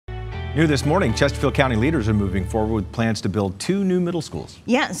New this morning, Chesterfield County leaders are moving forward with plans to build 2 new middle schools.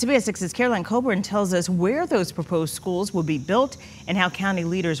 Yeah, CBS 6's Caroline Coburn tells us where those proposed schools will be built and how county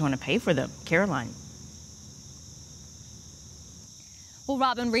leaders want to pay for them. Caroline. Well,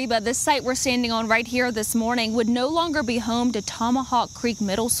 Robin, Reba, this site we're standing on right here this morning would no longer be home to Tomahawk Creek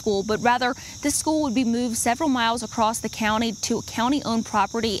Middle School, but rather this school would be moved several miles across the county to a county-owned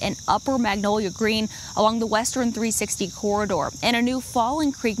property in Upper Magnolia Green along the Western 360 corridor. And a new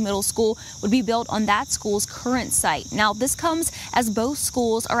Falling Creek Middle School would be built on that school's current site. Now, this comes as both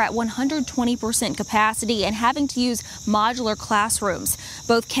schools are at 120% capacity and having to use modular classrooms.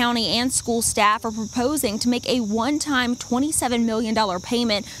 Both county and school staff are proposing to make a one-time $27 million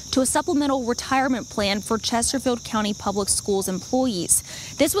payment to a supplemental retirement plan for Chesterfield County Public Schools employees.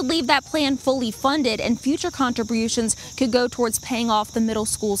 This would leave that plan fully funded, and future contributions could go towards paying off the middle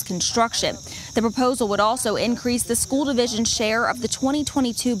school's construction. The proposal would also increase the school division share of the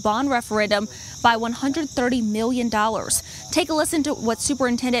 2022 bond referendum by $130 million. Take a listen to what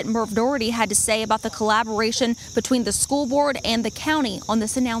Superintendent Merv Doherty had to say about the collaboration between the school board and the county on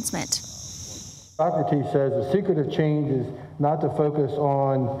this announcement. Socrates says the secret of change is not to focus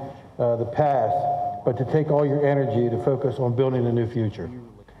on the past, but to take all your energy to focus on building a new future.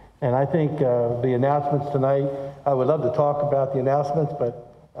 And I think the announcements tonight, I would love to talk about the announcements,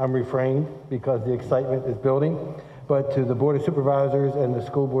 but I'm refrained because the excitement is building. But to the Board of Supervisors and the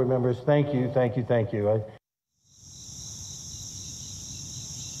school board members, thank you, thank you, thank you.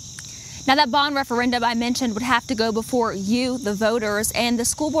 Now, that bond referendum I mentioned would have to go before you, the voters, and the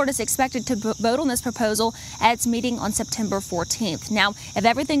school board is expected to vote on this proposal at its meeting on September 14th. Now, if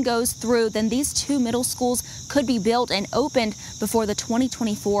everything goes through, then these 2 middle schools could be built and opened before the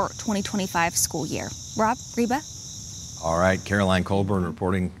 2024-2025 school year. Rob, Reba? All right, Caroline Colburn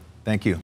reporting. Thank you.